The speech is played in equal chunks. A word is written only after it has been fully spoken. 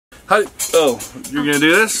How, oh, you're gonna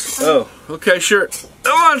do this? Oh, okay, sure.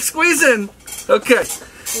 Come on, squeeze in. Okay.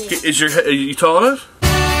 Yeah. Are you tall enough?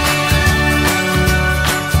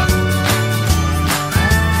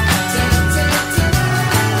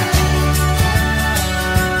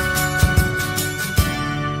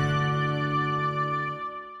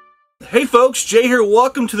 Hey folks, Jay here.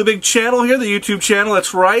 Welcome to the big channel here, the YouTube channel.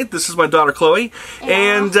 That's right. This is my daughter Chloe. Hello.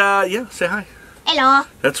 And yeah, say hi. Hello.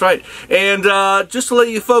 That's right. And just to let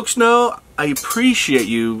you folks know, I appreciate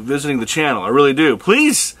you visiting the channel. I really do.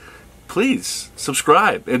 Please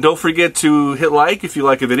subscribe. And don't forget to hit like if you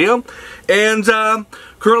like a video. And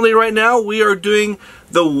currently right now we are doing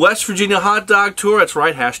the West Virginia hot dog tour. That's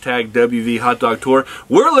right, hashtag WVHOTDOGTOUR.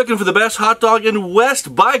 We're looking for the best hot dog in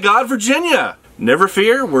West, by God, Virginia. Never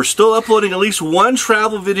fear, we're still uploading at least one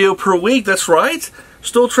travel video per week. That's right.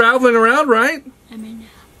 Still traveling around, right? I mean,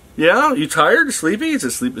 yeah? You tired? Sleepy?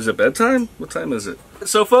 Is it bedtime? What time is it?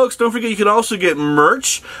 So folks, don't forget you can also get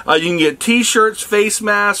merch. You can get t-shirts, face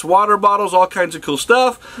masks, water bottles, all kinds of cool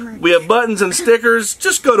stuff. Merch. We have buttons and stickers.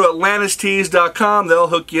 Just go to atlantistees.com. They'll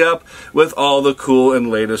hook you up with all the cool and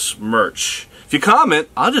latest merch. If you comment,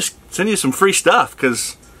 I'll just send you some free stuff,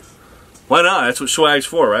 because why not? That's what swag's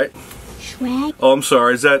for, right? Swag? Oh, I'm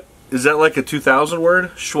sorry. Is that like a 2000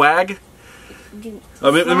 word? Swag? Let me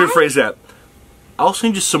rephrase that. I'll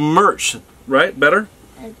send you some merch, right? Better?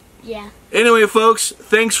 Yeah. Anyway, folks,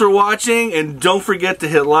 thanks for watching, and don't forget to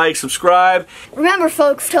hit like, subscribe. Remember,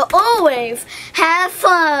 folks, to always have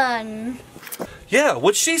fun. Yeah,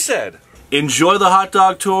 what she said. Enjoy the hot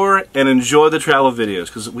dog tour and enjoy the travel videos,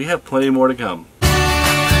 because we have plenty more to come.